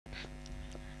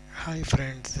Hi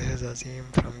friends, this is Azim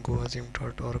from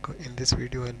goazim.org. In this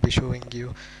video I'll be showing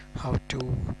you how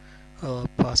to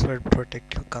password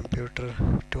protect your computer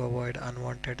to avoid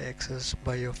unwanted access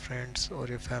by your friends or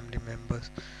your family members.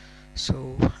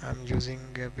 So I'm using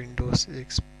a Windows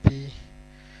XP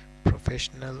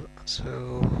Professional,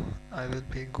 so I will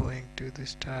be going to the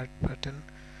start button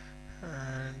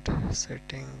and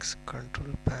settings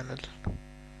control panel.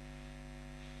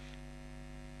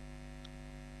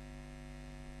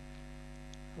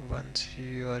 Once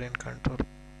you are in control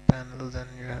panel, then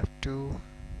you have to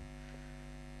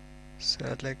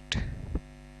select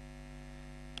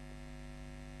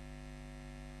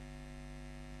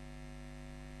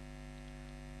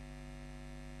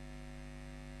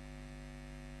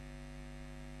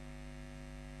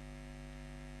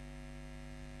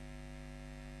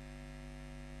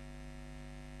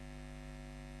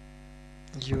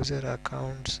user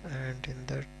accounts, and in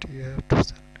that you have to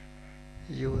select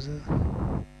user.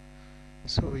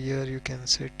 So here you can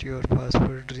set your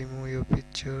password, remove your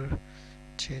picture,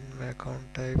 change my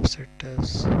account type, set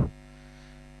as,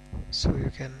 so you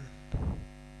can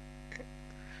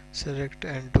select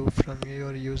and do from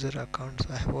your user accounts.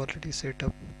 I have already set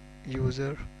up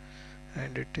user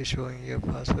and it is showing your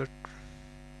password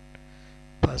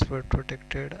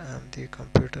protected. I am the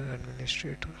computer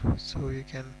administrator, so you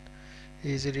can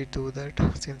easily do that.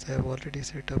 Since I have already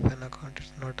set up an account,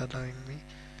 it's not allowing me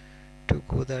to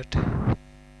go that.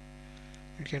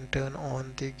 You can turn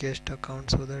on the guest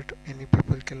account so that any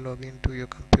people can log into your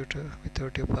computer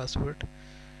without your password,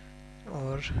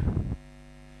 or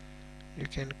you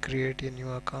can create a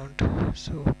new account.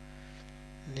 So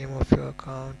name of your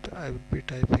account, I will be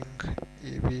typing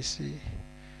ABC,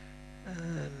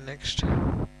 and next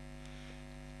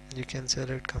you can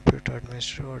select computer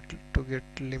administrator to get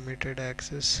limited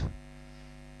access.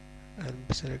 I'll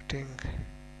be selecting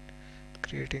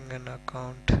creating an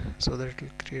account, so that it will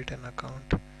create an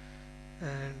account,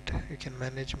 and you can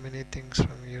manage many things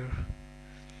from here.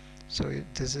 So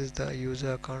this is the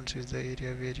user accounts, is the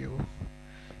area where you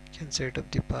can set up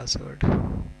the password.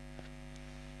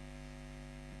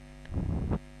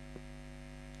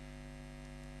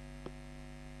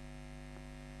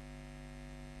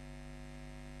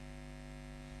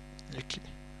 Okay.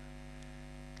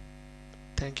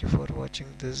 Thank you for watching.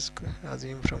 This is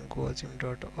Azim from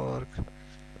goazim.org.